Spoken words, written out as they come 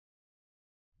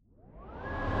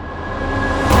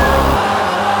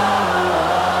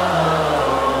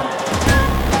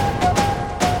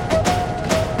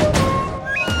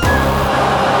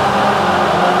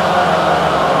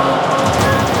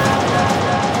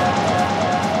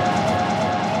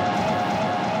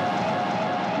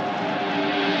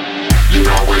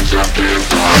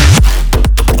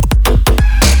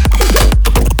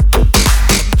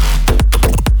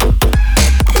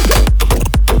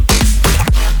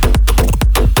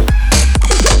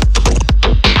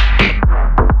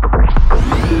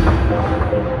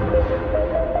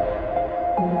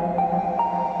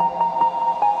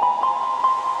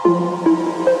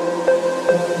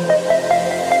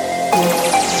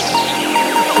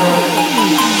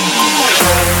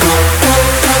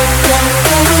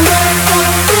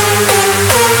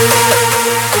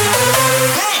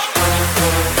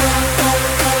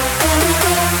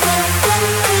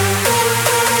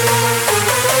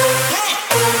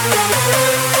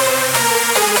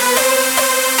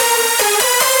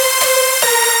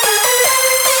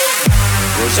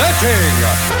Presenting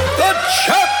the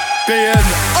champion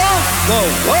of the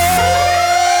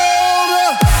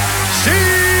world,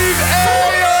 Steve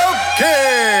Aoki,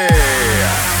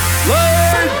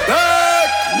 Laid Back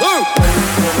Luke,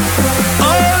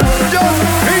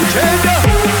 undefeated,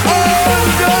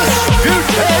 undisputed,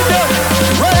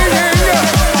 reigning,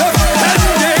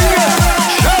 defending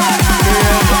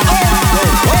champion of the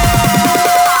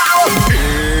world.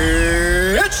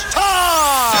 It's time!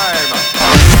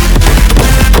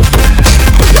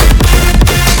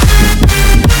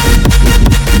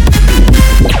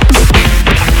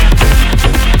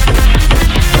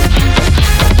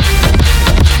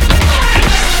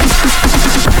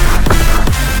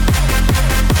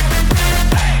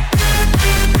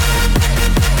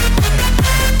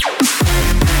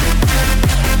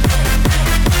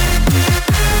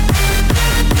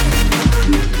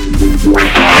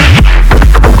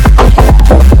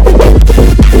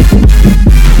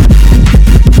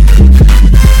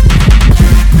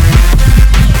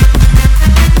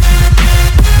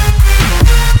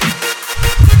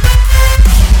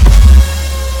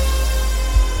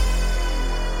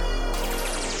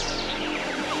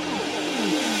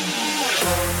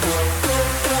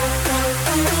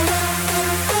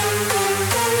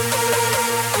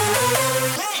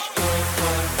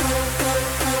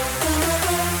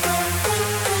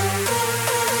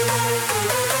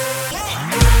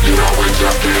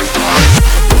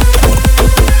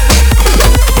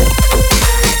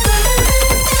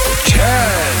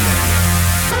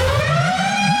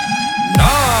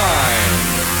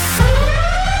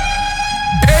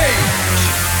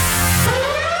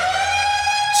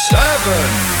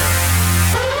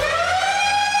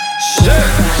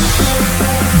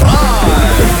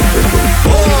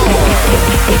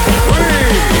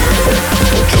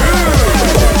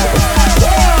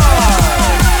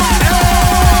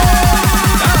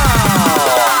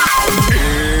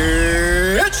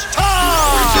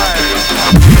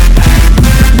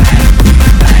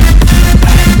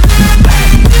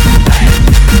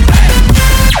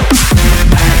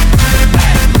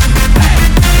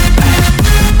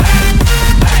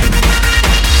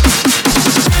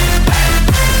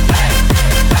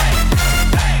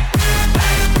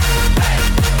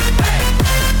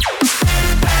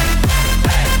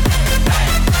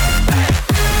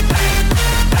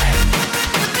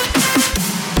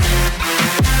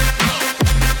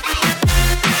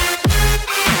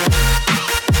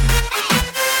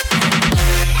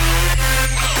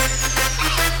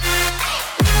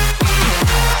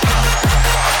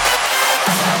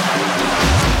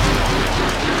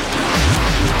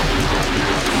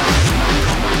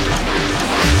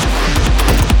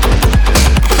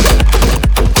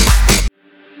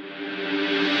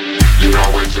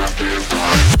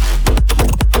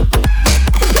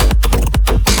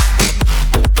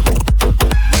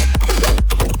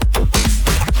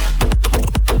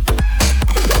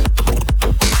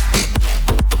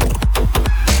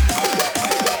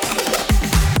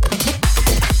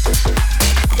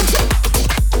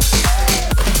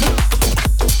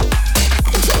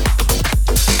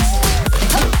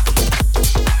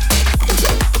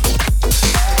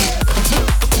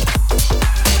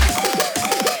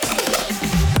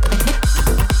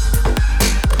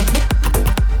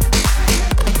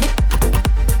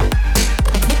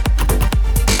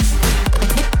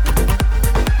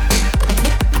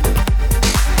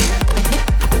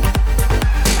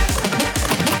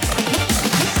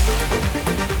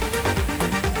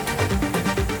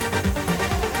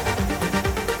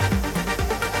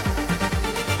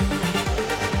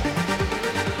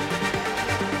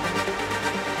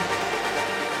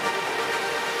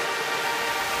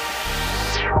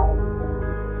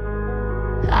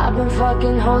 I've been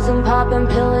fucking hoes and popping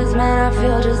pills, man, I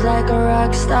feel just like a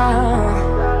rock star.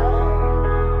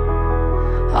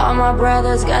 All my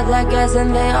brothers got that gas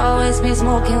and they always be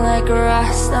smoking like a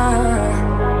rasta.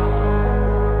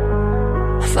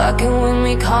 Fucking when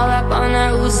we call up on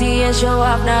our Uzi and show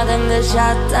off, now them the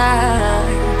shot that.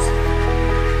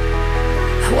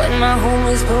 When my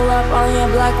homies pull up on your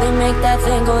block, they make that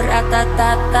thing go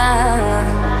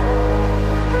rat-ta-ta-ta.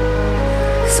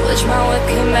 Switch my whip,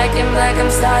 came back in black, I'm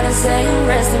starting saying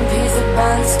rest in peace to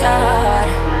Bon Scott.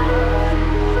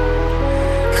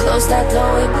 Close that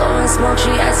door, we blowing smoke,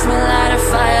 she asked me light a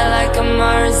fire like a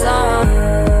Marzon.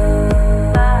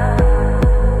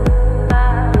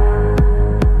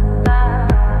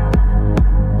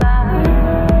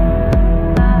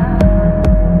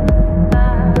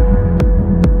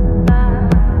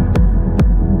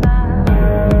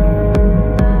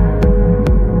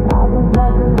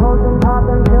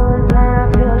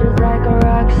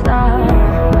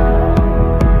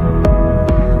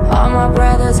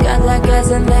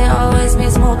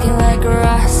 smoking like a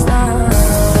rasta.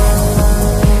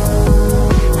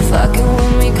 Fucking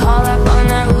when we call up on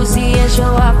that Uzi and show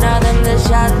off, now them the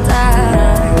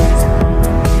shotas.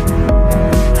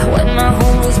 When my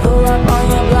homies pull up on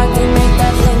your block, they make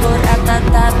that thing go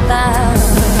rat-ta-ta-ta.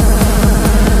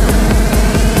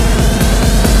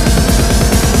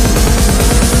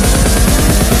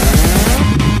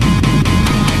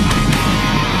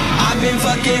 Been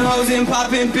fucking hoes and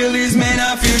popping pillies, man,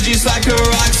 I feel just like a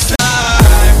rock star.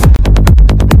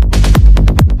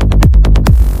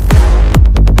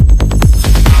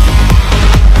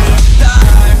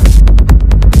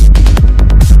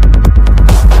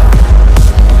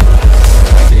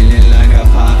 Feeling like a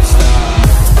pop star.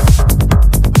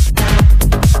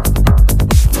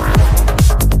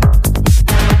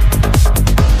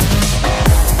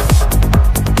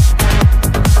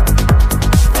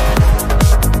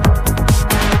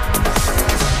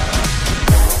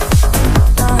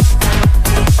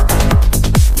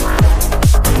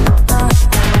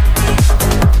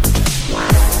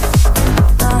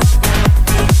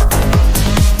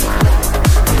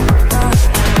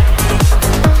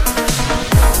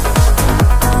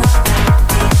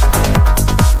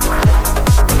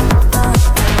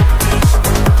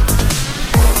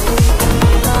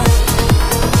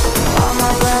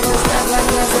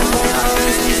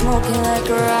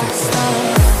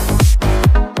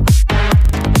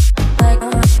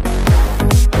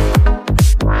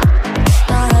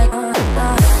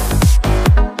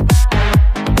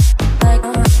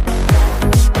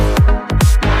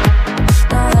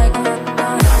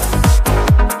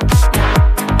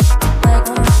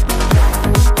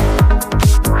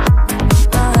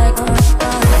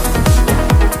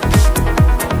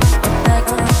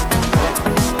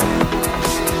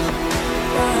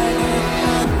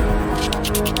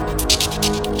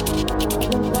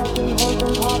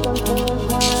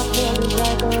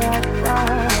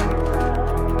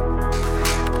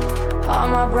 All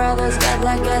my brothers got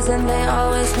black eyes and they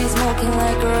always be smoking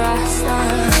like a rasta.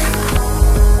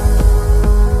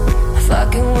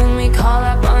 Fucking when we call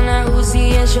up on that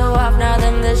Uzi and show off, now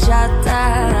them the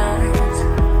shotas.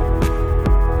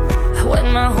 When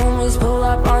my homies pull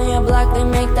up on your block, they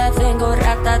make that thing go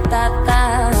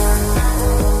rat-ta-ta-ta.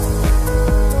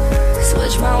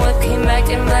 Switch my whip, came back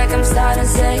in black, I'm starting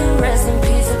saying rest in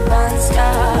peace of Bon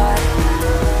Scott.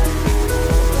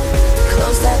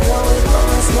 Close that door, we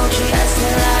blowing smoke, she asked me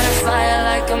light a fire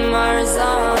like a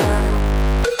Marzon.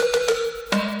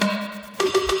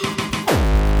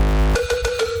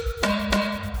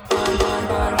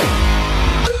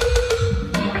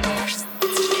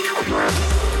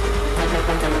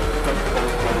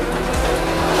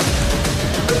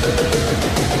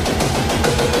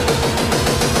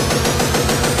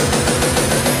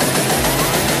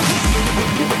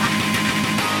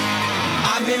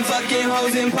 Been fucking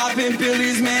hoes and popping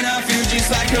pillies, man, I feel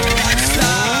just like a rock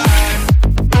star.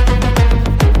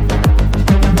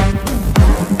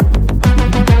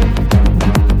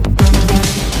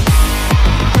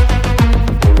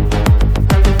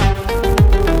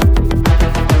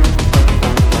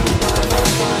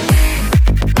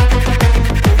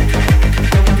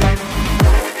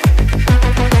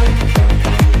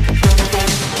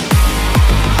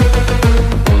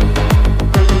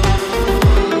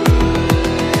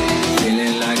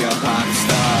 Feeling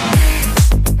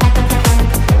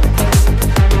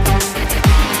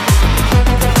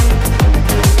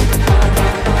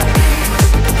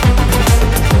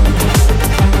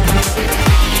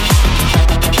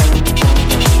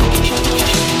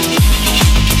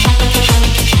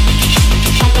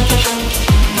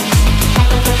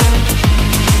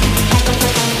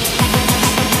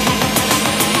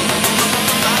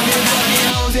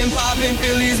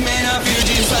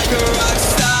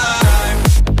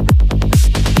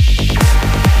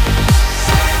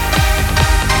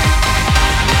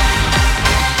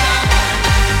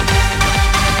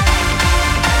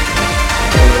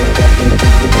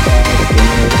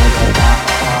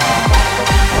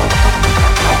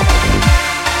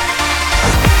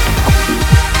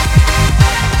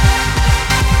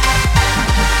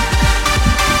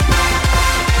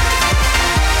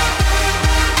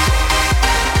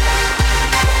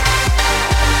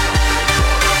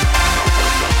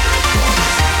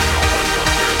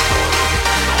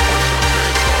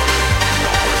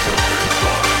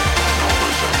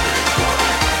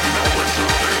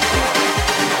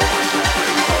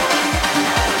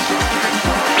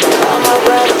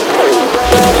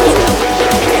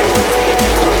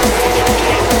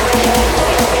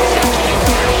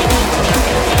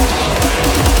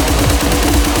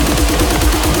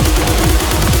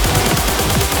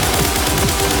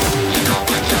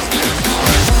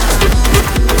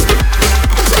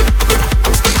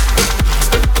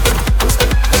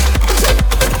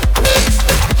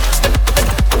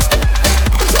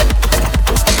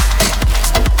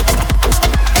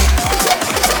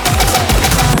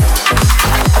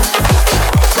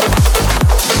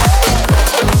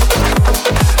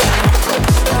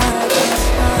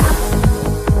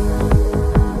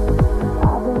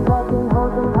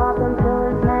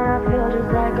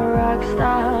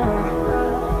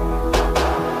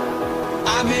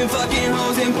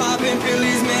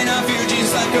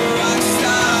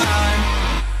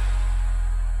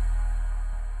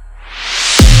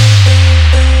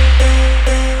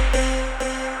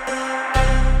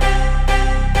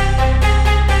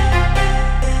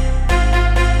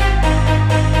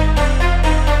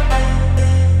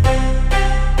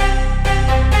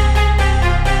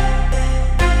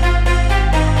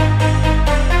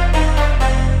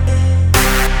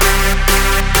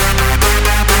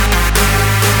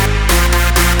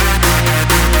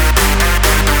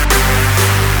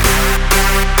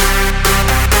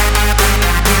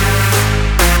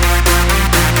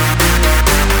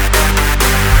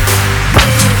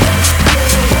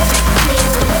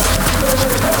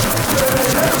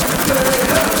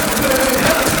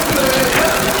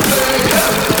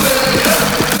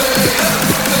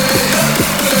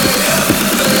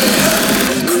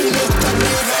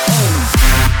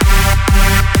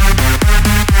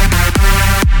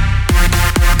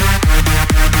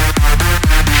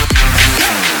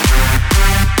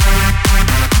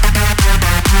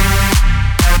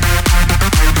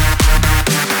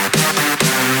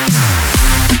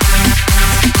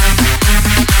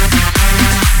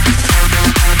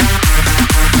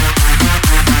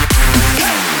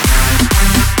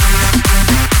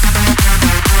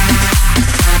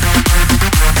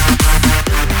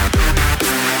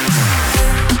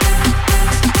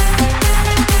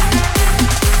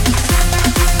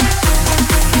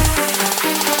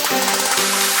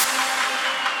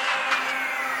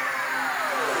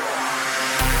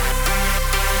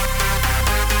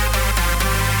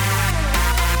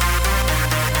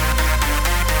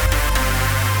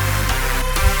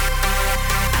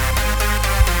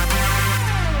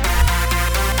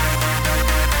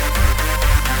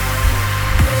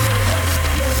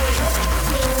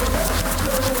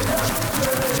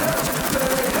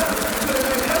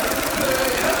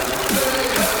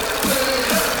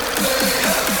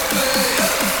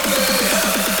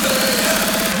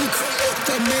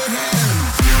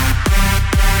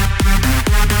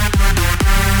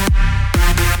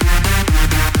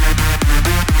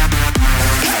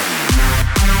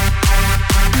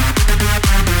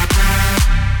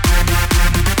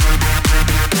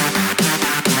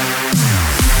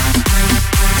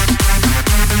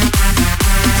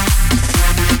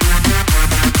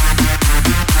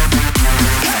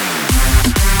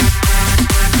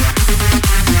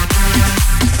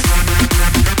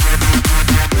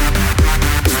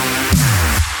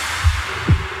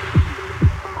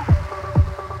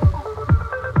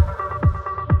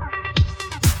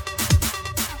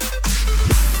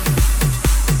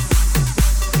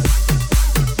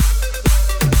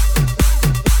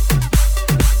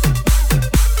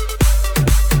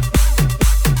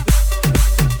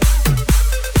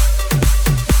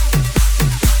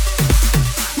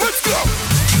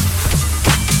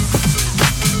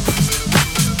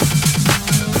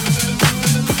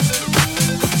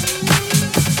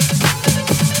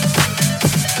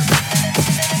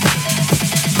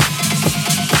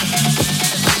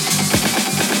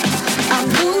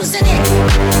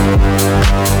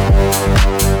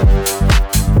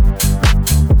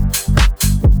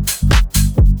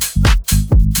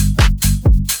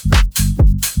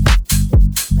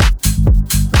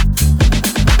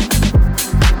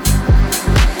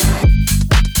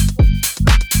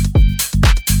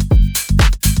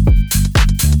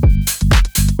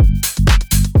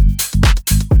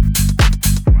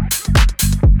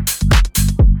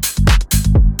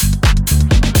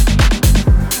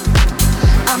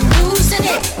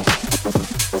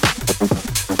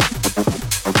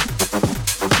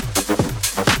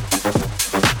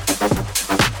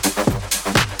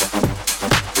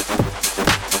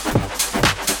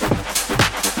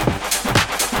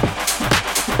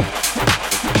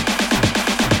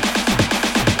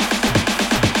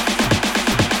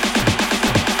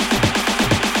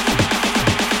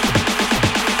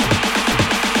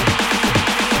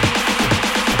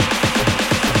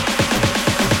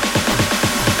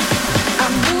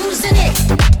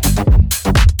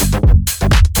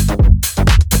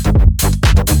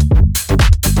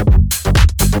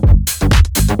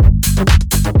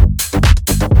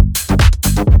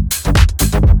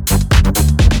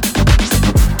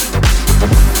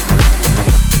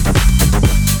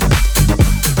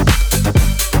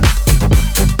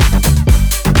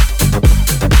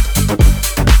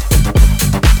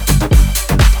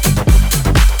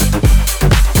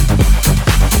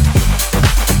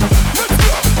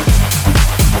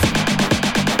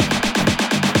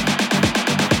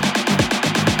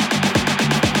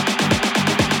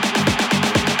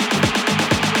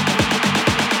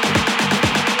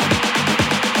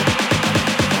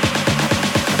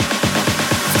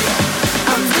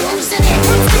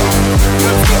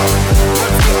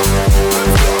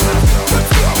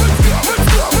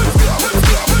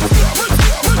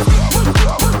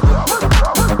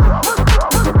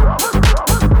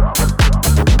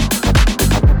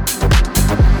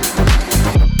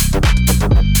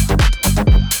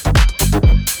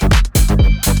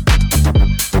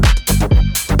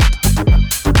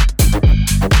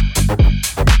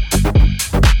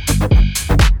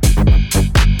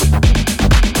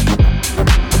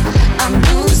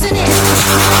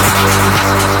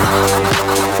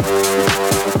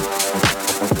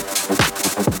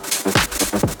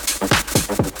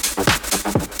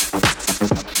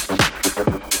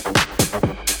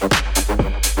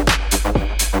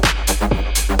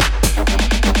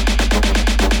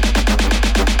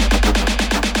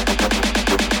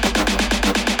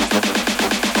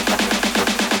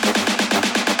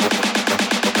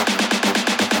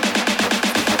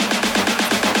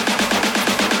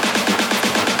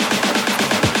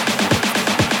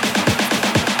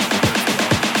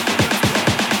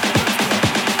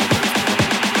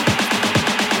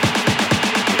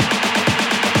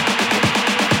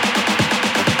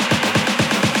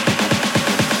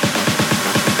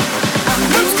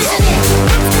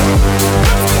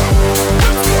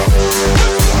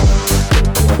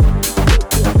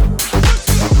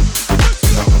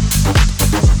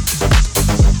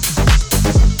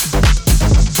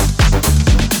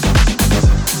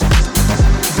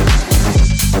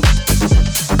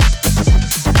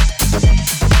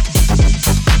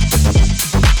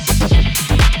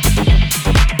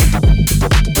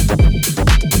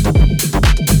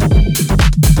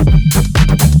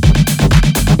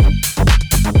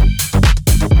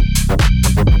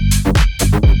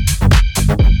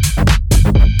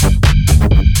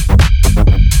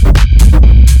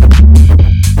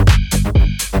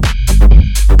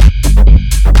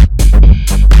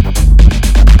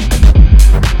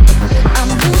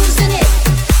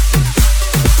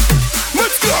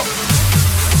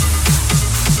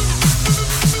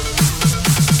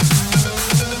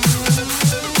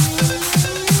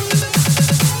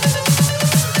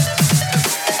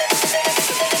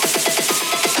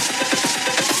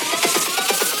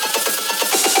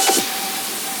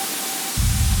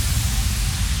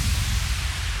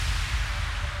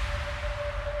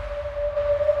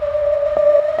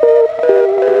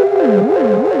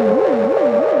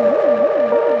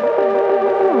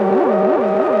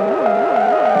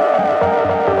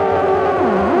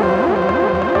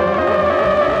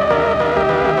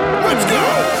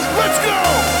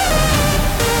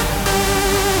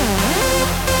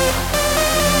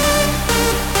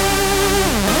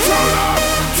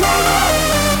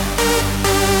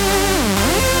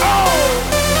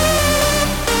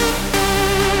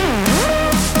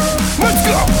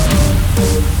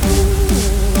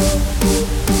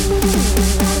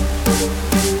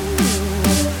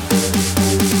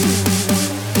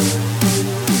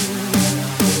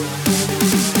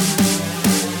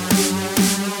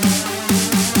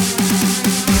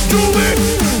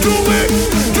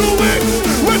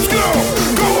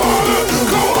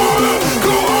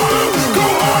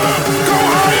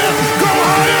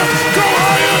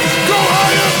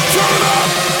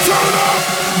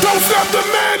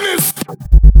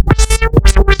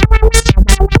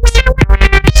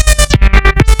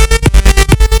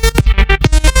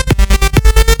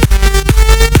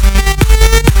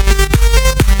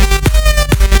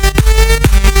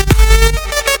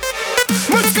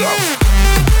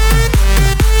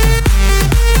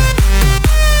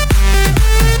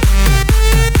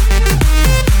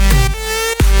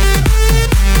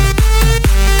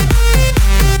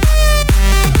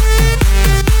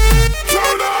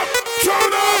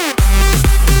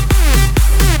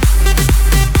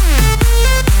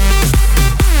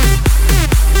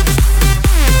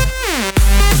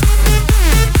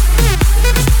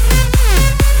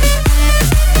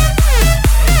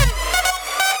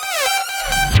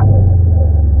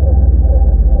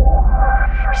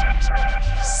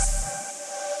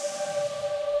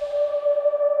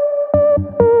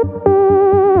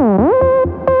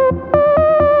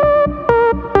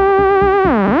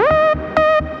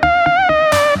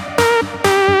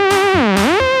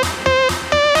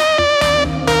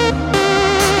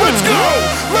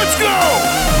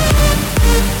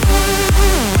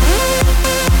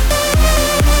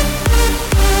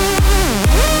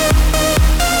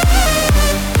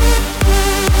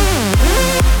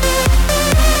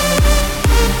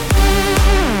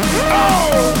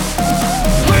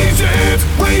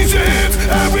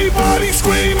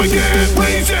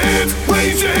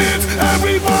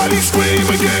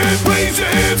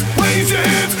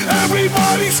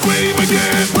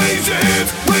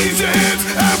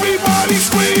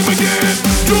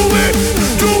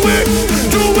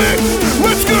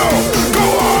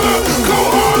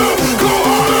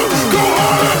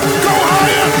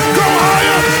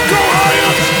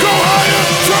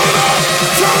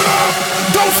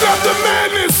of the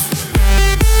madness.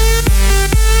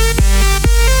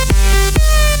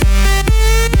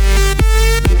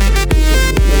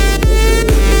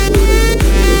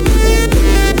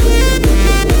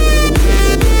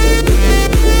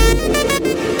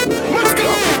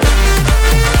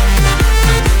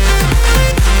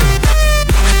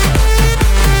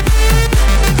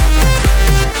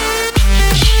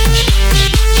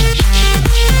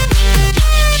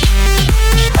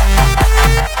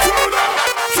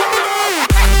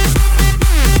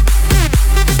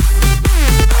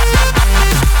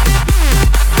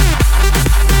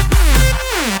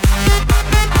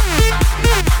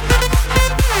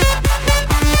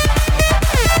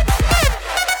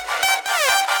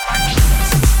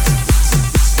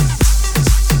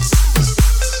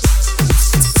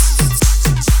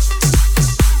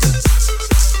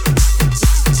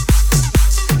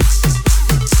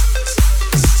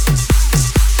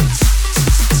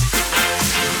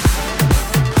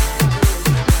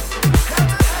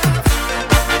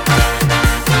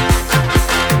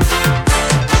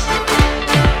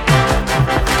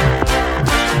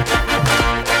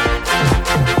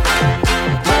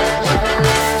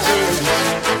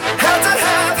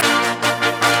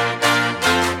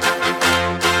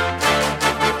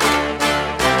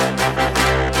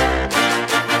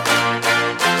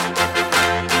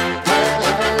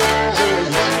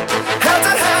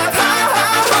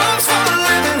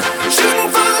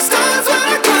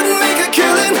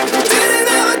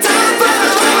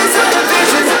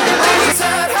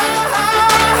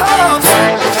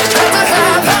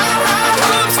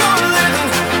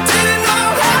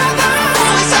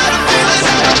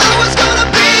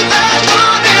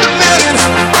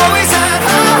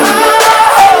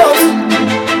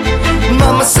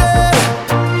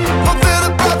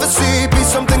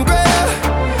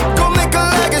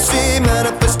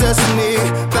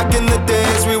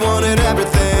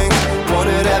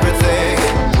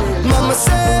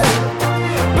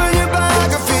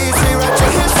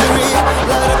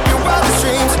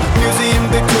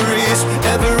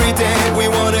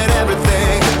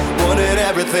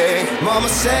 Mama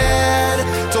said,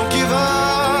 don't give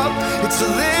up, it's a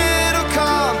little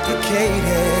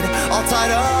complicated. All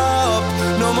tied up,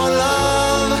 no more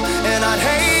love, and I'd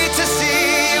hate to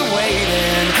see you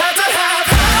waiting. Had to have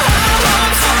high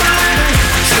hopes for a living,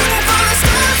 shooting for the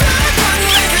stars, but I couldn't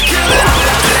make a killing.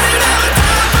 Didn't have a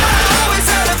time, but I always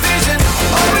had a vision,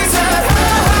 always had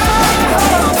high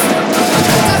hopes.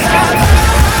 Had to have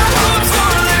high hopes for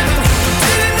a living,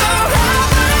 didn't know how,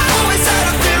 but I always had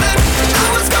a feeling I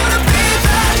was gonna be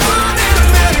that one in a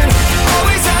million.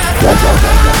 Always had high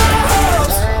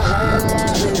hopes.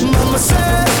 Mama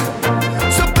said,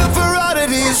 something for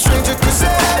oddities, stranger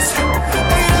kisses.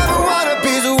 Ain't ever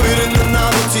wannabes, waiting the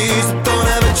novelties that don't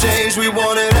ever change. We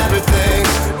wanted everything,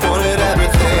 wanted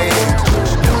everything.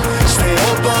 Stay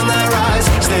up on that rise,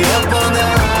 stay up on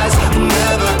that rise,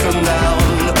 never come down.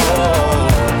 Oh,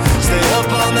 stay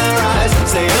up on that rise,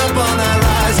 stay up on that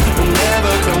rise,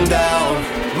 never come down.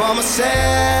 Mama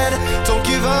said, don't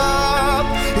give up,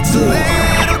 it's a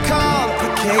little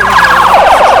complicated.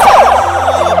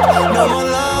 No more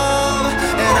love,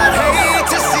 and I'd hate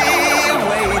to see you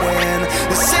waiting.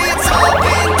 They say it's all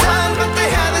been done, but they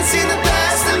haven't seen the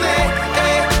best of me.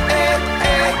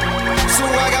 So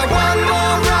I got one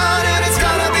more run, and it's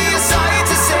gonna be a sight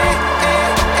to see.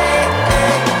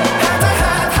 Had to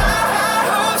have high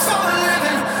hopes for a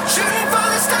living, shooting for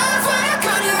the stars when I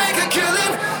couldn't make a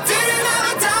killing. Didn't have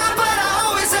a time, but I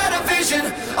always had a vision.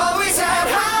 Always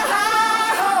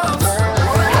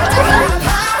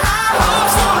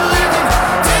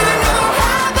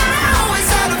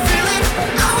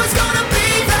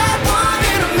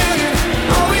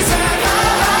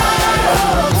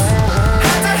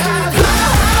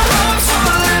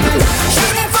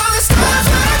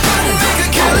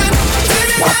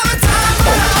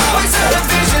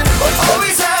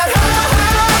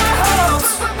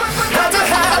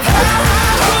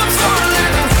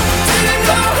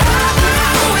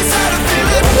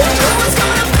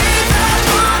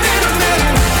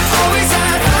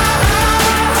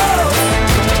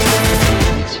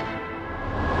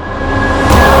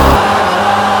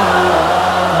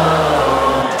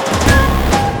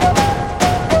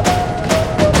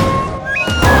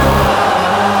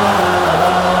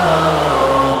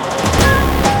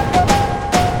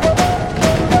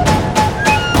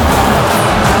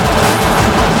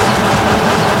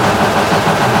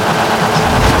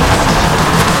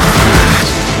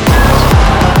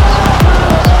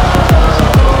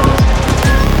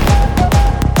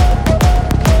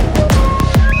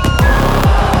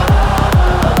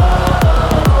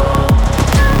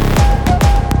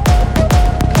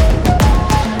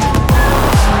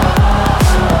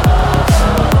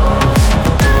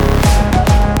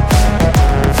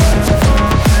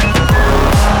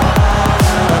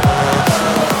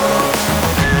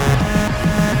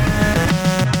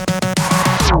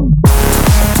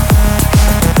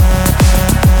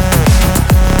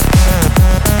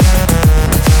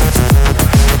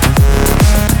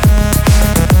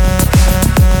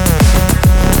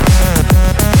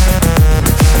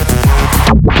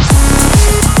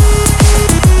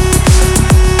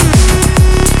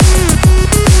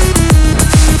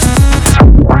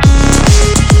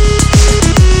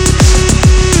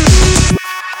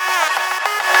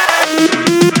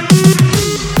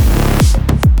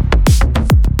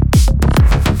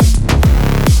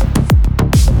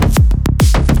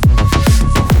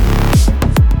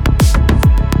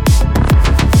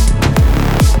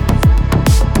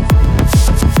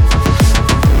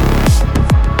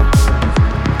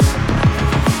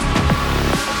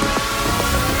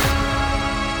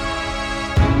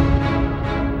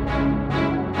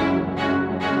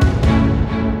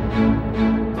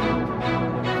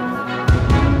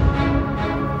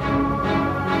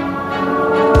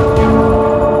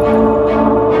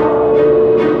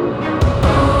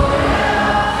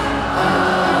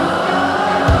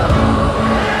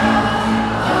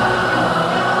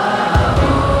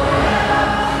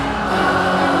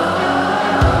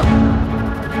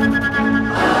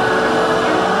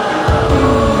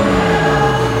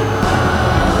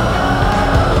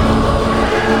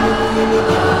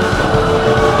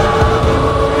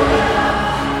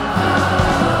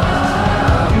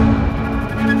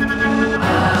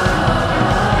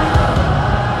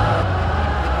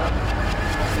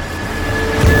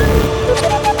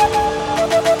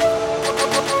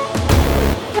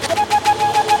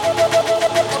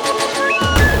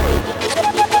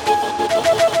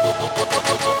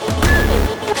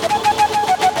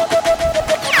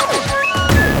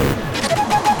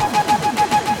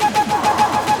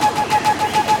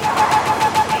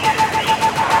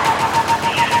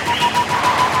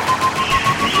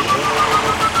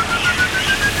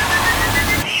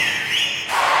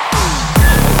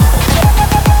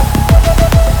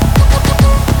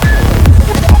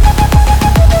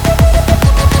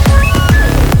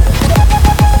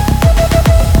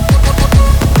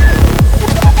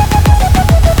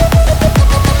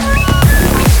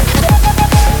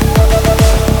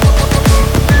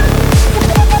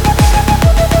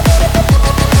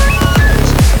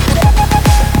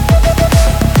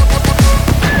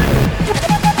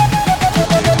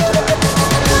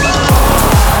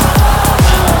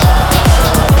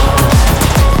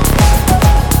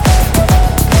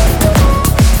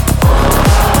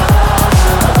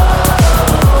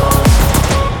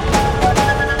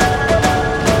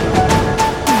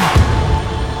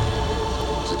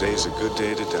is a good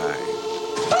day to die.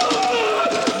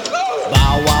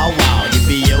 Bow wow wow,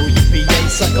 yippee-yo, yippee-yay,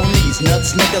 suck on these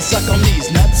nuts, nigga, suck on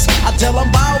these nuts. I tell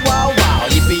 'em bow wow wow,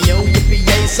 yippee-yo,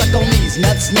 yippee-yay, suck on these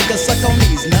nuts, nigga, suck on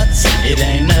these nuts. It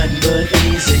ain't nothing but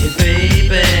easy,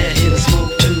 baby. Hit a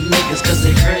smoke two niggas cause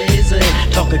they crazy.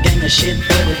 Talk a gang of shit,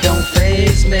 but it don't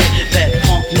faze me. That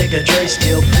punk nigga Dre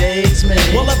still pays me.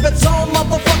 Well, if it's on,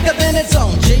 motherfucker, then it's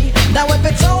on, G. Now if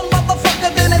it's on,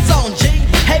 motherfucker, then it's on, G.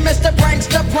 Hey, Mr.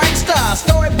 Prankster, prankster,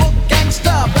 storybook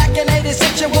gangster. Back in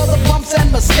 86, you wore the pumps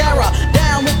and mascara.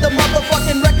 Down with the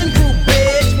motherfucking wrecking crew,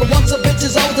 bitch. But once a bitch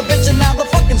is old, a bitch and now the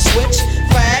fucking switch.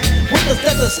 Fag, with the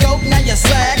stethoscope, now you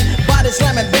sag. Body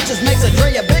slamming bitches makes a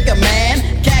Dre a bigger man.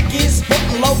 Khakis,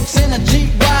 putting loafs in a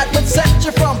G-Ride. What set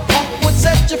you from punk, what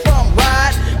set you from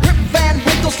ride? Rip Van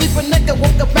Winkle, sleeping nigga,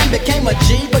 woke up and became a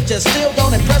G. But you still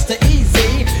don't impress the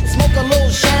easy. Smoke a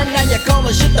little sherm, now you call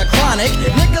the shit the chronic.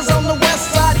 Niggas on the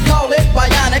west side call it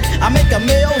bionic. I make a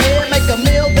meal here, make a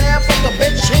meal there. Fuck a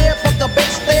bitch here, fuck a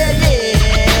bitch there,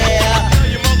 yeah. Tell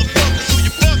you motherfuckers who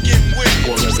you fucking with.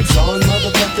 Well, if it's on,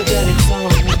 motherfucker, then it's on.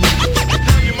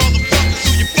 Tell you motherfuckers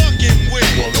who you fucking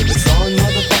with. Well, if it's on,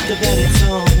 motherfucker, then it's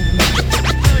on.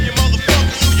 Tell you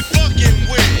motherfuckers who you fucking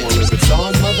with. Well, if it's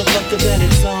on, motherfucker, then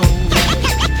it's on.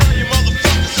 Tell you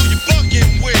motherfuckers who you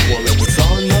fucking with. Well, if it's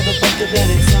on, motherfucker, then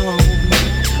it's on.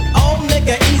 Oh,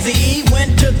 nigga, Eazy-E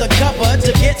went to the cupboard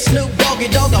to get Snoop Doggy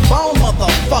Dogg a bone,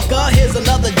 motherfucker. Here's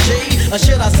another G, or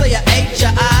should I say a H,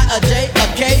 a I, a J, a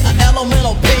K, a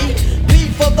elemental P. P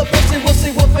for the pussy,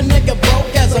 wussy, woofing nigga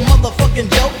broke as a motherfucking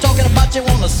joke. Talking about you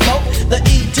wanna smoke, the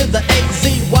E to the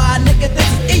A-Z-Y. Nigga, this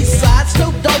is East Side.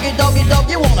 Snoop Doggy Doggy Dogg,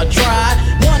 you wanna try?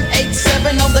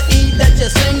 187 on the E that you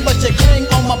sing, but you cling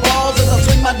on my balls as I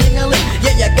swing my ding-a-ling.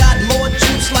 Yeah, you got more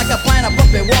juice like a pint of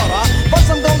puppy water. First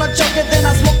I'm gonna choke it, then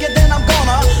I smoke it, then I'm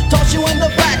gonna toss you in the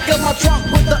back of my trunk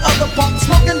with the other punk.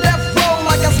 Smoking death row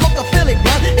like I smoke a Philly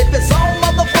blunt. If it's on,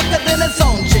 motherfucker, then it's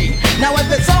on, G. Now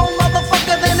if it's on,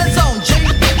 motherfucker, then it's on, G.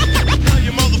 Tell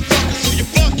you motherfuckers who you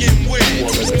fucking with.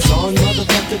 Well, if it's on,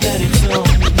 motherfucker, then it's on.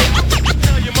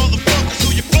 Tell you motherfuckers who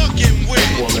you fucking with.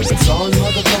 Well, if it's on,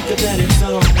 motherfucker, then it's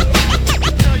on.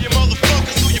 Tell you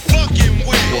motherfuckers who you fucking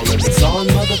with. Well, if it's on,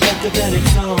 motherfucker, then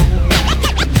it's on.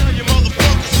 Tell you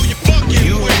motherfuckers who you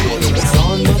fucking with. Well, if it's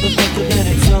on, motherfucker, then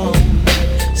it's on.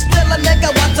 Still a nigga,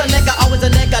 once a nigga, always a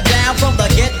nigga down from the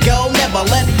get-go. Never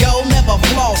let go, never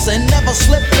flossing, never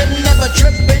slipping, never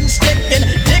tripping, sticking.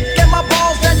 Dick in my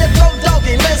balls, then you throw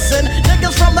doggy. Listen,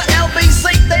 niggas from the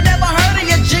LBC, they never heard of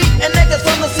your G. And niggas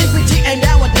from the CPT ain't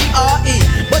down with DRE.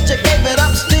 But you gave it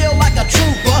up still like a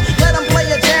trooper. Let them play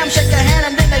a jam, shake your hand,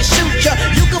 and then they shoot ya.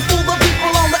 You can fool the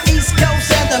people on the East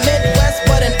Coast and the Midwest,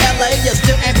 but in LA you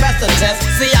still ain't passed the test.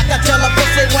 See, I can tell a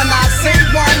pussy when I see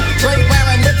one. Dre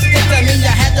wearing lipstick, that mean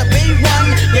you had to be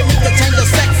one. You need to change your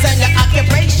sex and your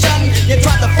occupation. You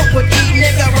try to fuck with E,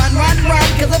 nigga, run, run, run.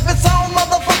 Cause if it's on,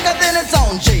 motherfucker, then it's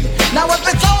on, G. Now if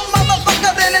it's on,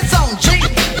 motherfucker, then it's on, G.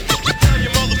 Tell you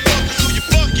motherfuckers who you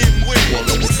fucking with. Well,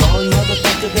 if it's on,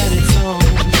 motherfucker, then it's on.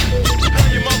 Tell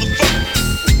you motherfuckers.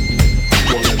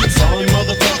 Well, if it's on,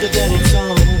 motherfucker, then it's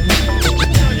on.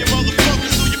 Tell you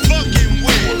motherfuckers who you fucking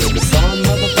with. Well, if it's on,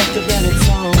 motherfucker, then it's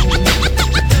on.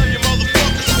 Tell you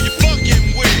motherfuckers who you fucking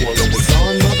with. Well, if it's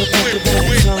on, motherfucker, then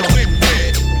it's on.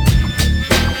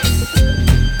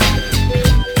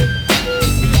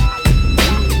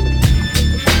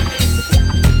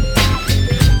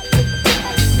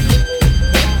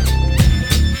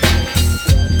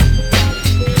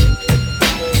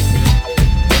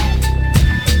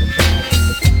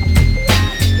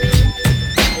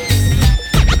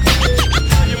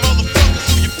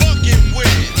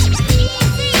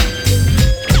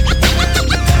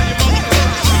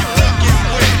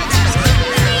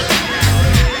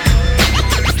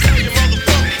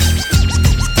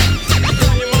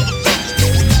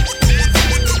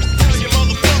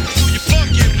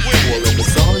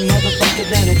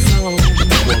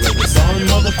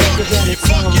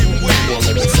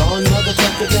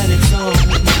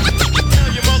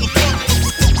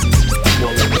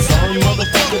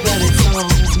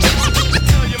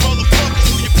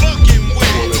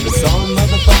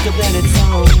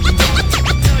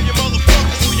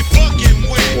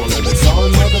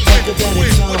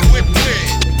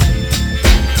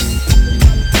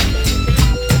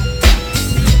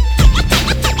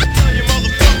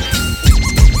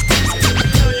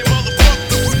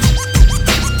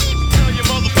 Tell you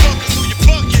motherfuckers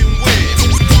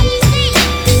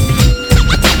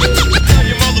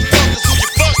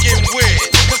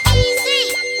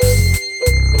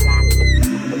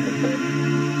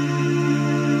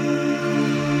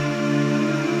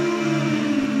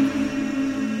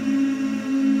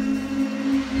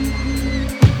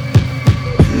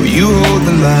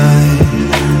line.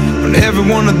 When every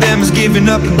one of them is giving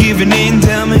up and giving in,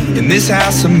 tell me, in this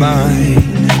house of mine,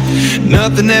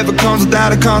 nothing ever comes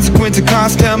without a consequence of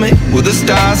cost. Tell me, will the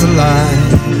stars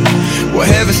align? Will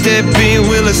heaven step in?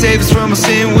 Will it save us from our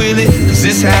sin? Will it? Cause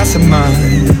this house of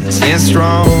mine stands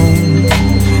strong.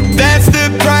 That's the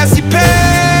price you pay.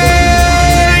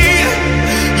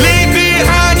 Leave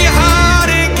behind your heart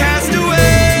and cast away.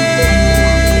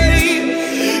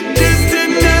 Just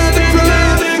another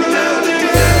product of the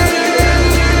day.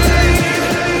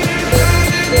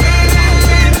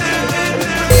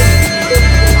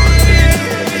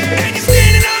 And you're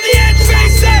standing on the edge,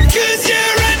 face up, cause you're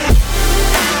an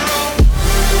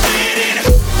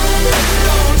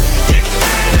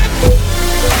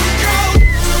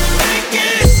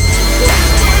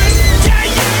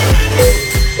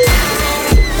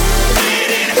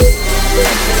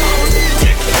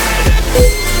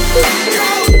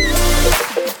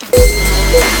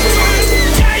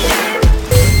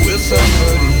will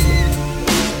somebody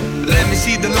let me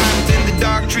see the light within the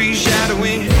dark trees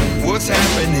shadowing what's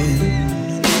happening?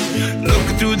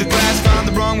 Looking through the glass, find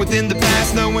the wrong within the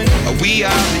past, knowing we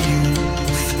are the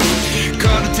youth.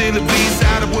 Cut until it bleeds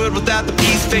out, a world without the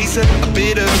peace, face a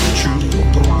bit of the truth.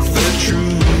 The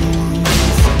truth.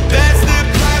 That's the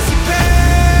price you pay.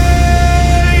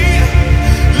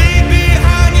 Leave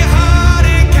behind your heart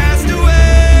and cast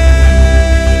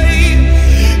away.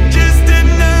 Just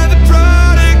another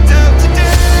product of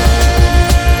today.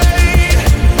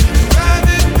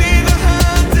 Rather be the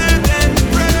hunter than the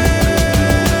prey.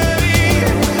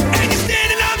 And you're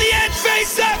standing on the edge,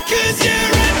 face up, cause you're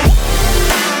in.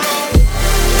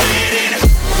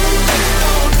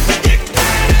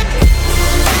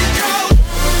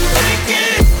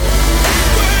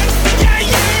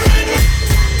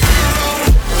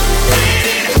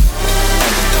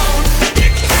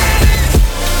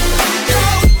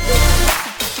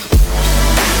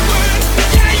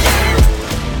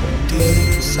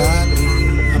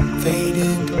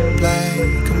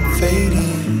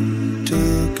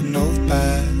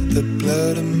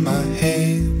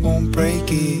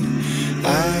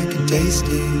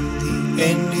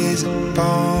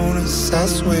 I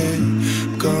swear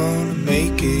I'm gonna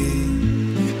make it.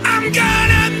 I'm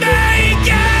gonna make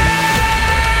it.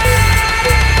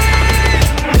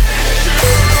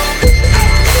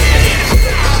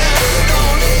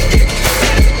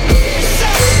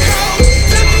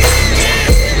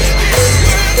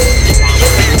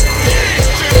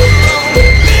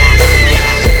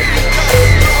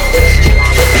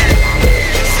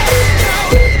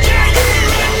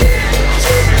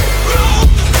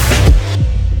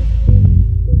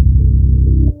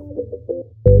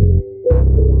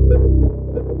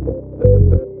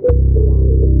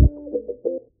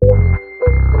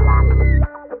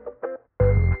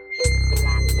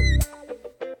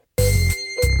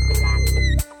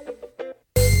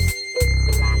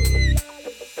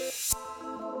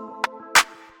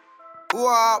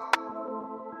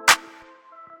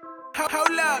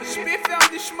 Hold up, spiff out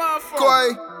this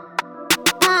motherfucker.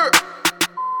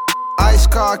 Ice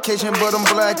Caucasian, but I'm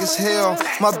black as hell.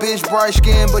 My bitch bright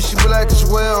skin, but she black as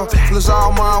well. Plus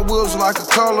all my wheels like a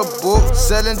color book.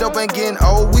 Selling dope ain't getting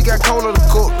old, we got cola to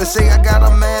cook. They say I got a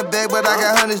man bag, but I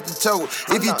got hundreds to tote.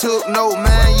 If you took note,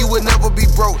 man, you would never be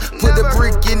broke. Put the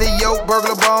brick in the yoke,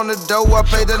 burglar bar on the dough. I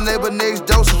pay the neighbor next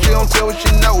door, so she don't tell what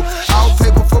she know. All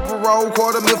paper for parole,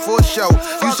 $250,000 for a show.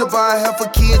 Used to buy half a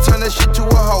key and turn that shit to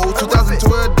a hoe.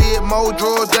 2012 did more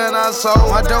drugs than I sold.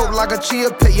 My dope like a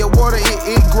chia pet, your water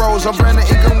it grows. I'm Brandon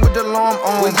Ingram with the alarm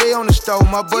on. When they on the stove,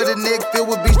 my buddy neck filled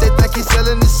with beats, they think he's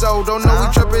selling his soul. Don't know we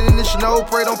trapping in the snow,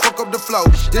 pray don't fuck up the flow.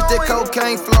 This that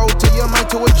cocaine flow, till your mind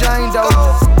to a Jane though.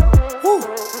 Woo.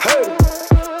 Hey.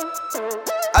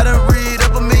 I done read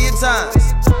up 1,000,000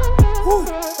 times. Woo.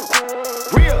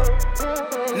 Real.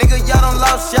 Nigga, y'all done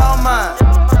lost y'all mind.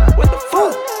 What the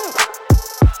fuck?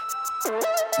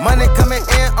 Money coming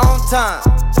in on time.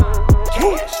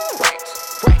 Cash.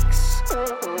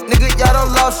 Nigga, y'all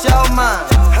done lost y'all mind.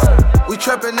 We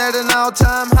trapping at an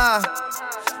all-time high.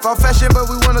 Fall fashion, but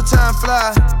we want a time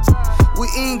fly. We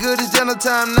eating good, it's dinner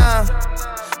time now.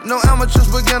 No amateurs,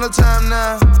 beginner time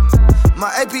now. My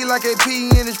AP like AP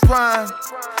in its prime.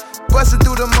 Bustin'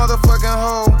 through the motherfucking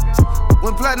hole.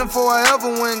 When platinum before I ever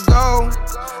went gold.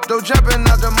 Don't jumping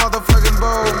out the motherfucking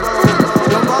bowl.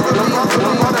 Don't bother me,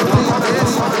 don't bother me,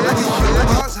 bitch.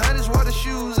 Box hundreds where the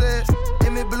shoes at.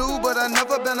 Blue, but I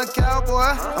never been a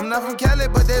cowboy. I'm not from Cali,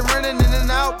 but they running in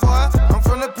and out, boy. I'm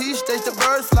from the Peach State, the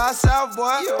birds fly south,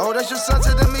 boy. Oh, that's your son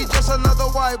to me, just another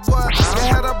white boy. You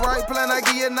had a bright plan, I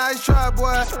give you a nice try,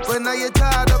 boy. But now you're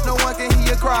tied up, no one can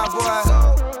hear you cry, boy.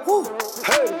 Woo.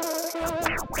 Hey.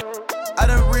 I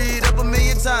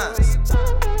time.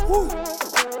 Woo.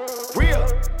 Real.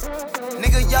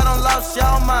 Nigga, y'all done lost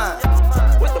y'all mind.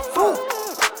 What the fuck?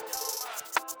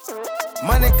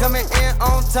 Money coming in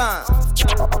on time.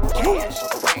 Cash.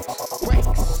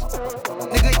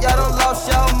 Nigga, y'all done lost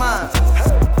y'all mind.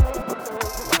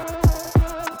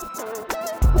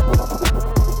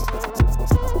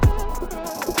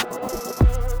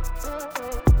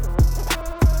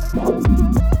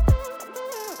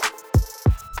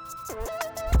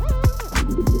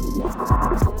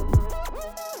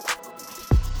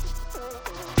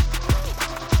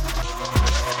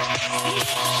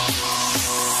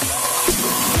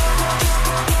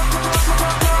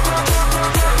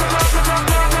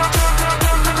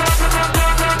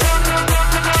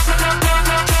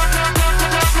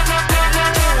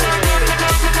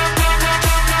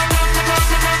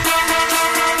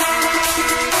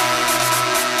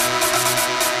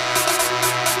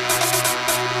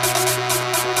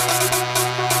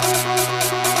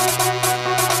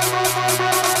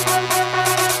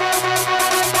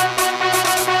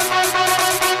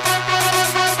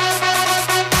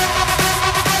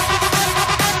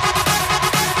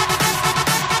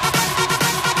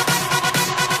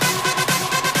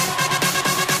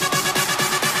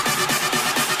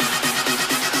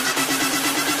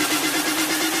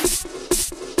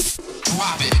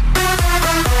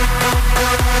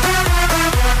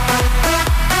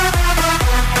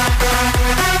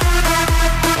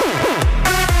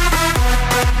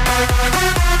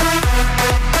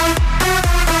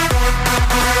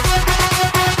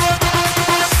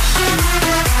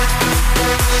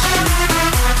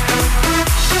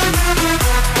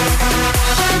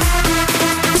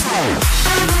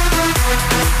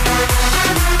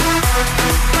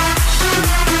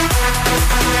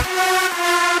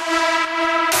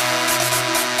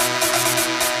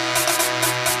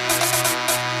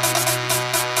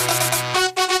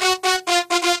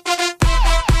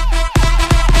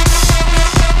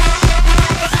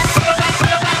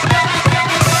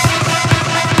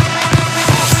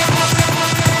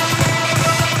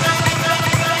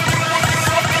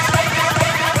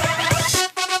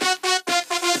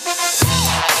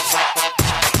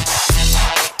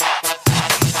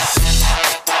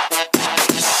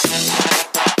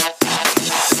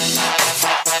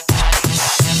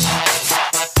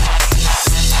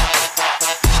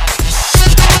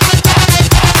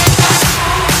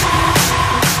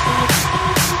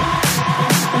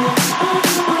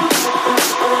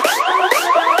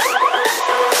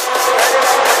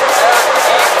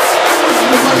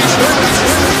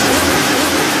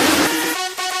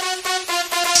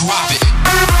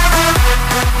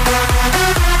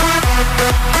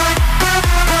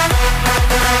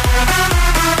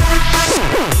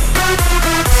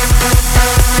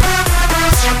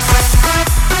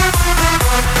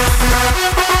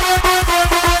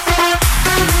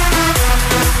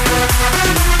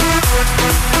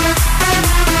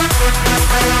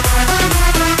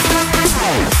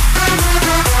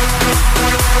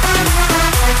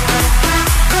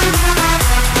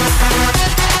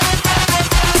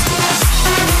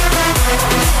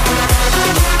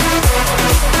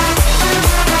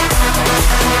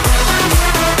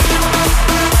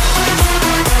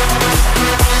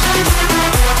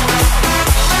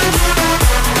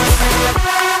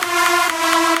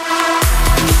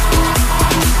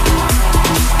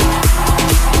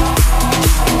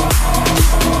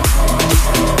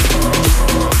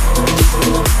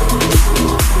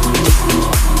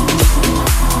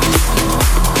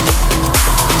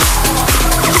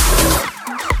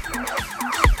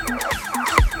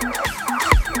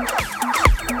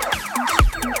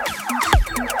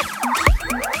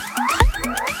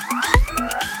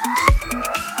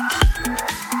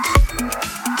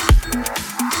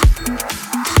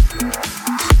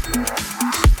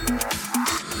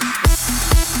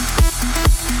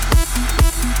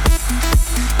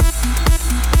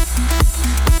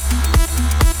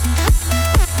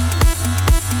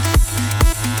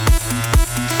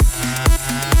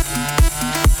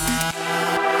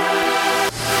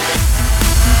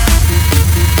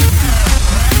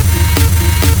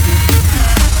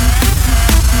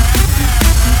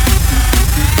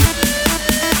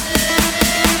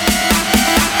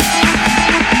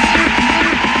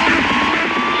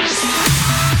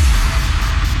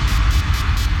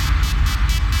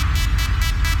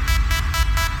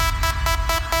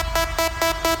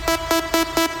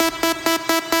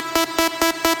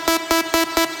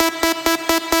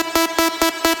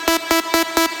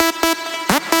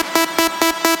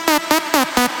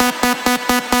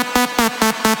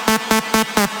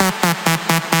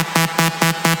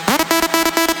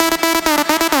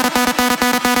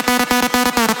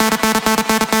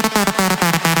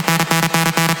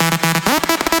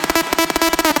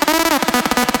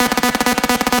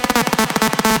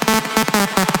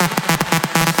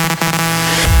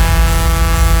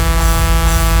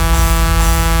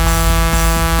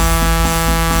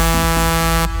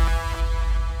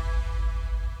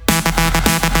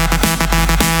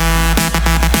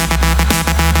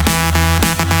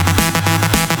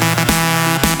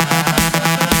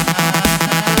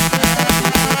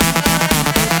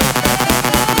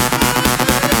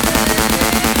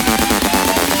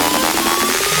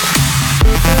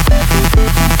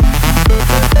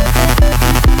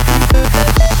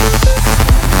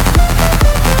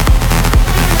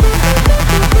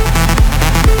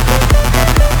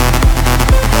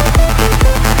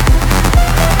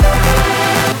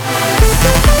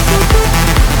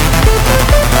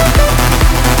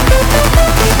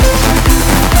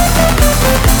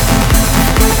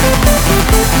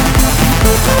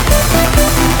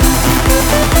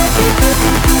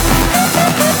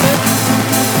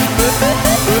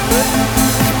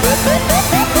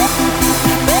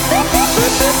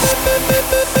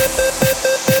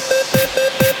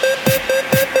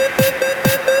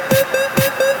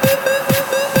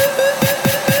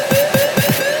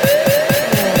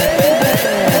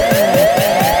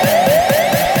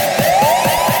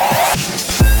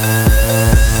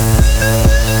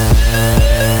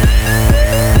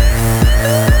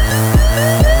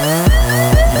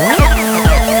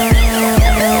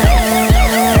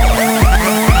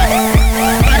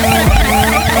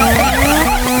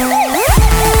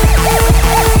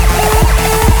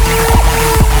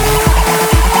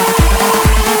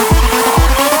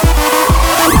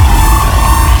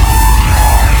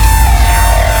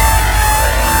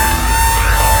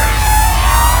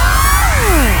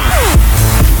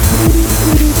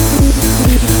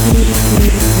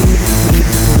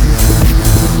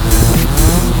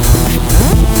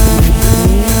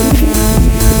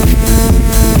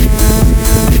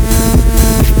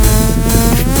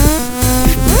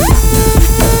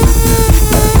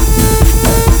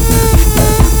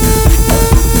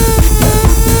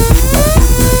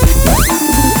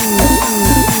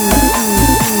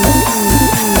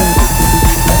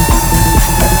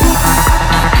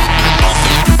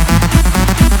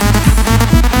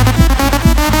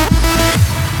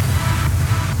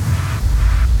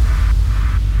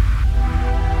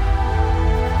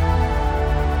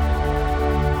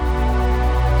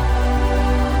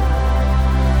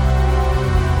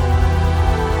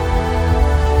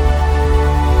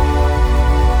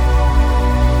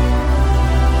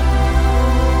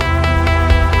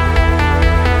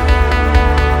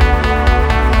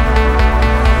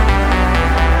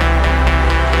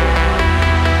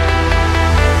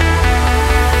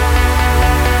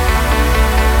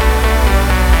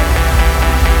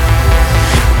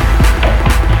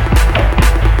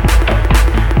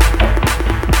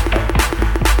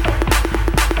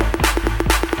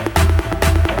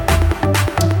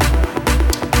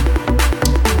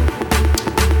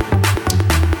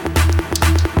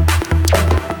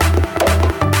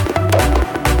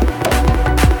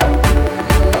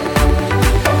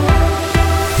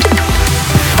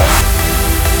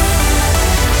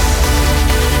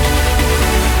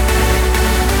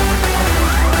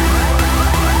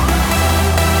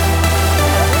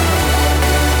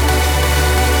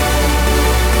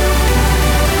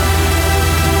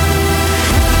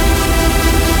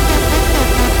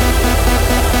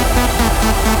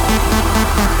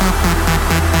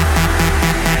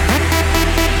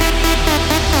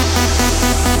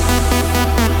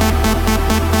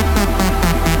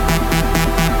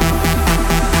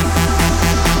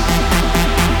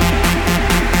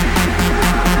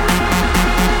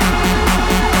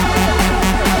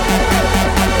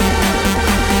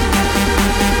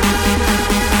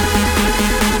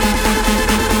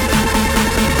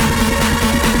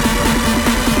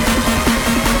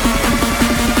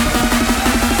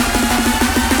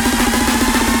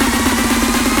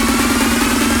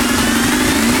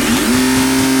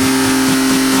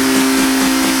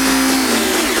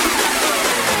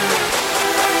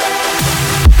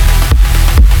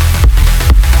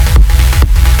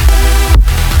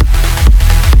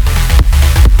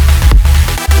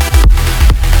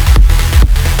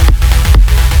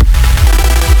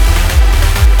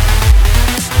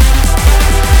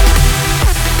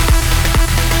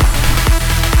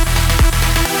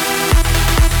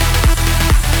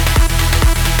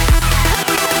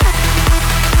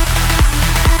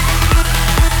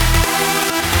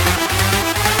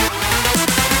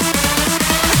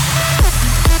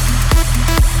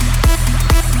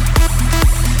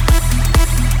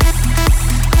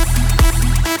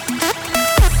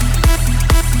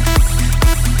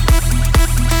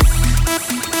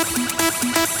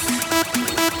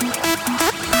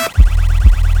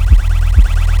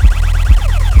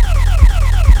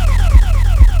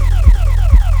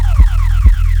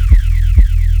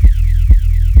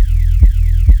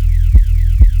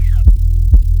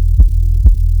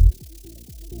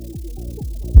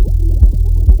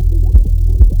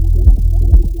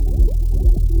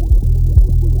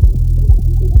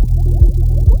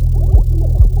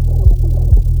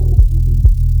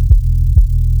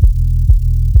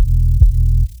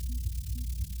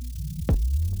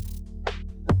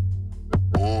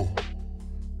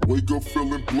 Wake up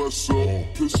feeling blessed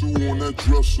up, pistol on that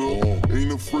dresser.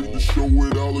 Ain't afraid to show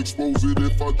it, I'll expose it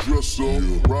if I dress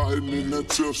up. Riding in that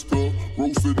tester,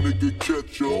 roasted nigga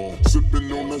ketchup.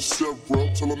 Sipping on that syrup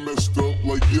till I messed up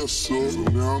like yes sir. So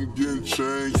now I'm getting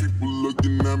changed, people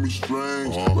looking at me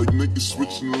strange. Like niggas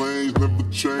switching lanes, never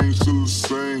change, still the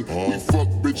same. We fuck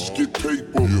bitches, get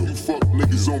paper, you fuck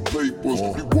niggas on papers.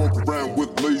 We walk around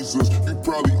with lasers, you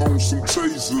probably own some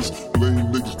tasers.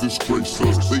 Lame niggas disgrace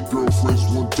us, they girlfriends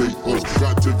one date us.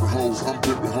 Got different hoes, I'm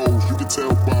different hoes, you can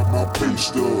tell by my pay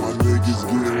stub. My niggas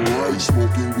getting right,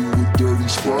 smoking weed with dirty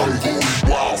Sprite. I'm going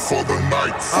wild for the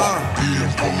night, fuck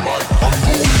being polite. I'm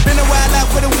going. Been a while out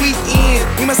for the weekend,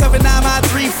 me, myself, and now my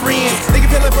 3 friends. Nigga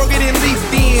feelin' broke it and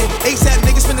leaked in, ASAP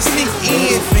niggas finna sneak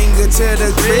in. Finger to the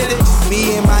grillet,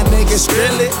 me and my niggas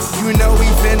drill it. You know we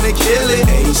finna kill it,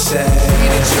 ASAP, we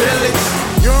the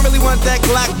trillers. You don't really want that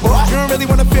Glock, boy. You don't really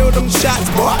wanna feel them shots,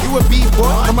 boy. You a B-boy,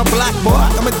 I'm a black boy.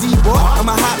 I'm a D-boy, I'm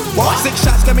a hot boy. 6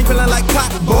 shots got me feeling like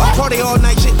clock, boy. Party all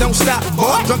night, shit don't stop,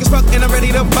 boy. Drunk as fuck and I'm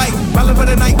ready to fight. Ballin' for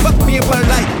the night, fuck me and put a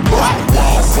light, boy.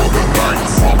 Wild for the night,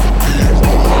 fuck being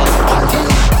polite. I'm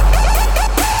going.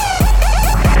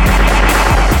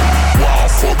 Wild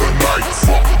for the night,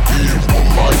 fuck being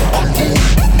polite. I'm going.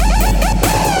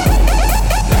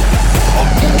 I'm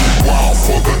going wild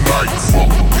for the night, fuck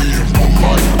being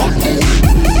polite. I'm going.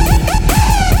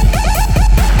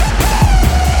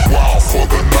 Wild for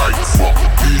the night, fuck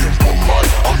being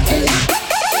polite. I'm going.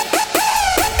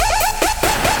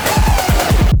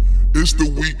 It's the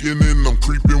weekend and I'm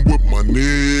creeping with my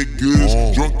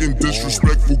niggas. Drunk and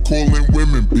disrespectful, calling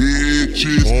women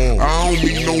bitches. I don't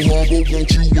mean no harm, but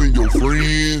won't you and your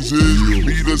friends is?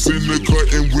 Meet us in the cut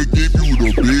and we'll give you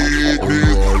the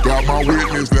business. Got my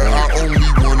witness that I only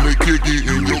wanna kick it,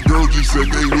 and your girl just said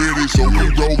they with it, so we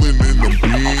rolling in them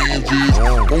binges.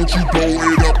 Won't you pull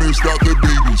it up and stop the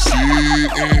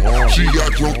babysitting? She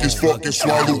got drunk as fuck and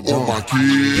swallowed all my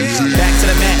kids. Back to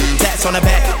the mat, tats on the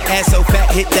back, ass so fat,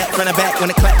 hit that front of back. When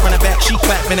it clap from the back, she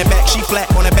clap in the back, she flat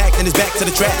on the back, then it's back to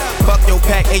the track. Fuck your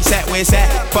pack, ASAP where it's at.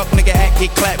 Fuck nigga act,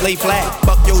 get clap, lay flat.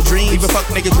 Fuck your dream, leave a fuck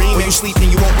nigga dream. When you sleep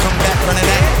and you won't come back, run of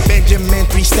that. Benjamin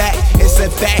 3 stack, it's a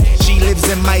fact. She lives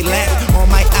in my lap, on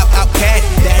my out cat.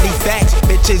 Daddy facts,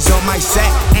 bitches on my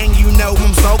sack. And you know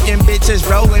I'm smoking, bitches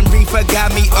rolling. Reefer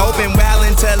got me open, well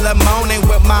until the morning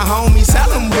with my homies. Tell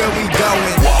them where we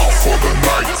going. Wild for the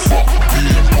night, fuck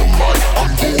being polite.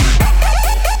 I'm going.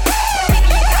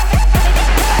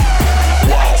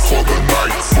 Wild for the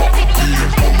night, fuck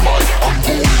being polite. I'm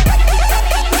going.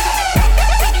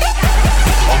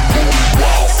 I'm going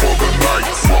wild for the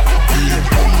night, fuck being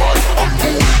polite. I'm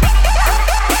going.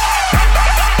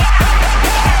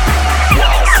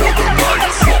 Wild for the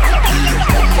night, fuck being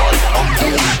polite. I'm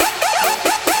going.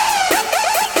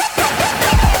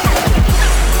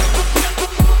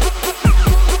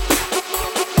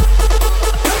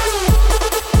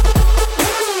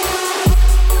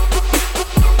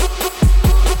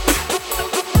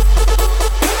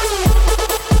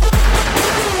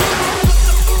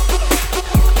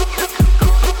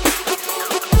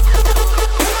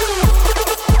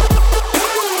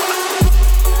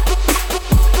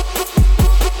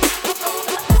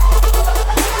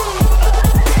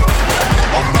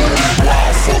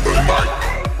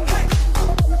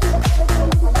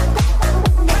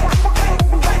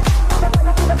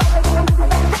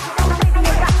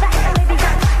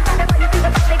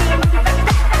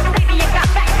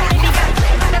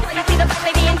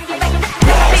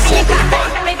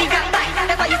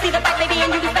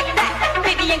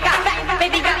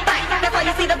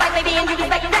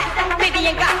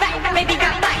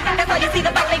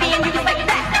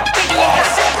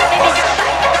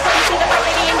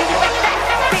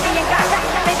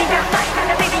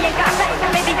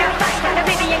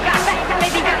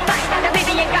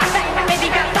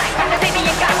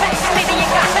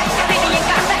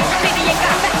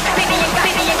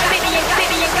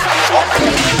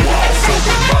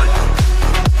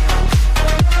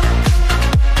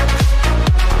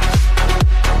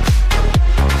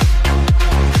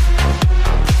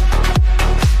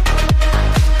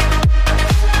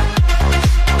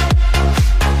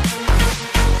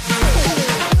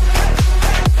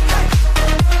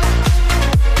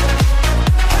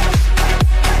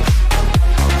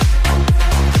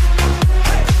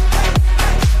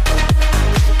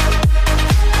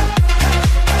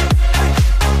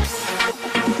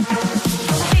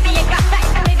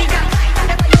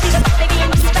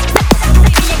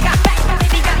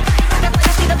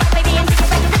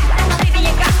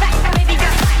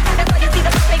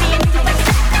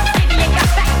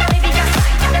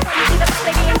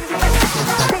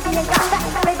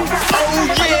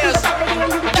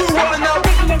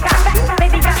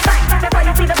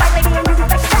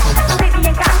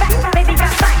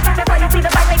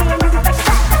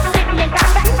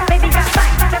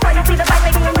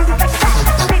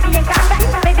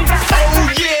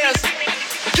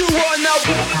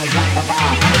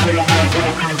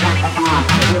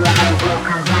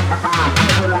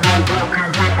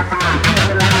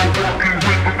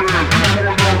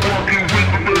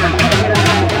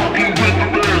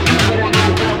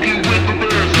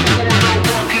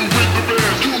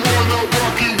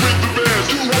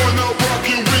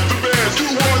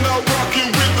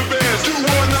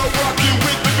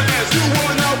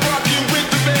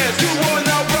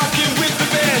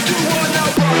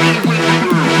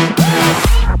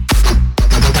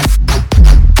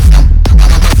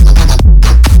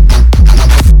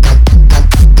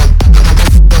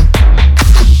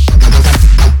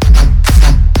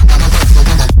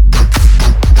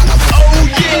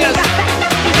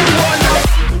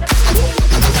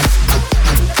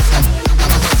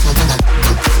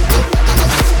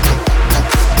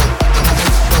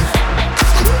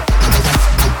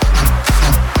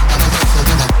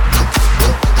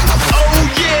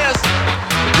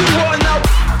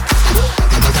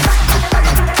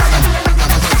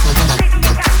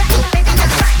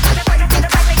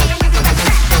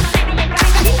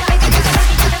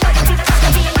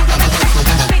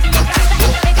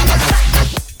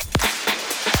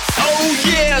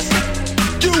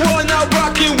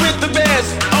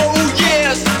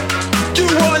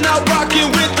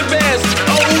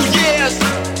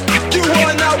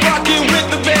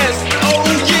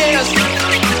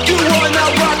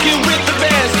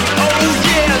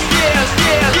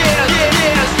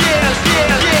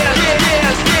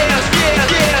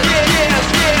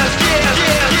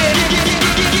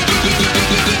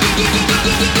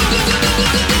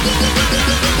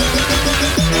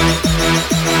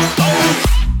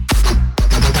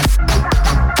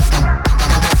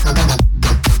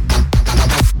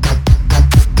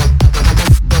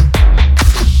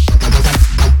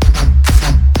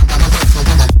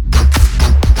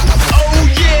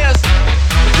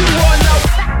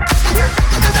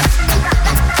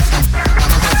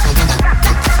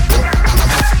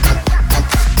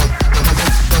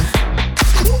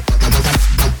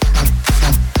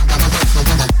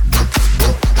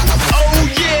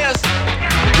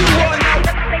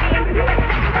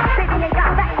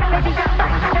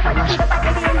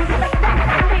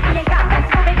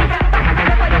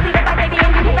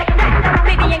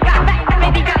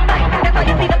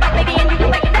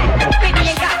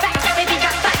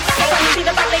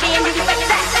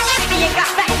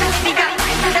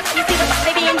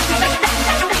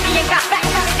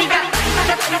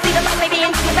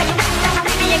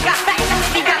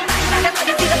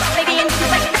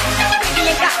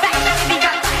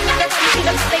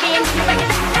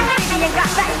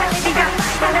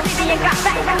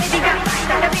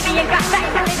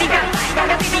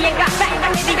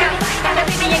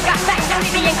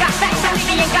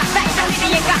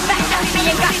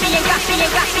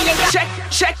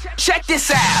 Check this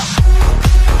out.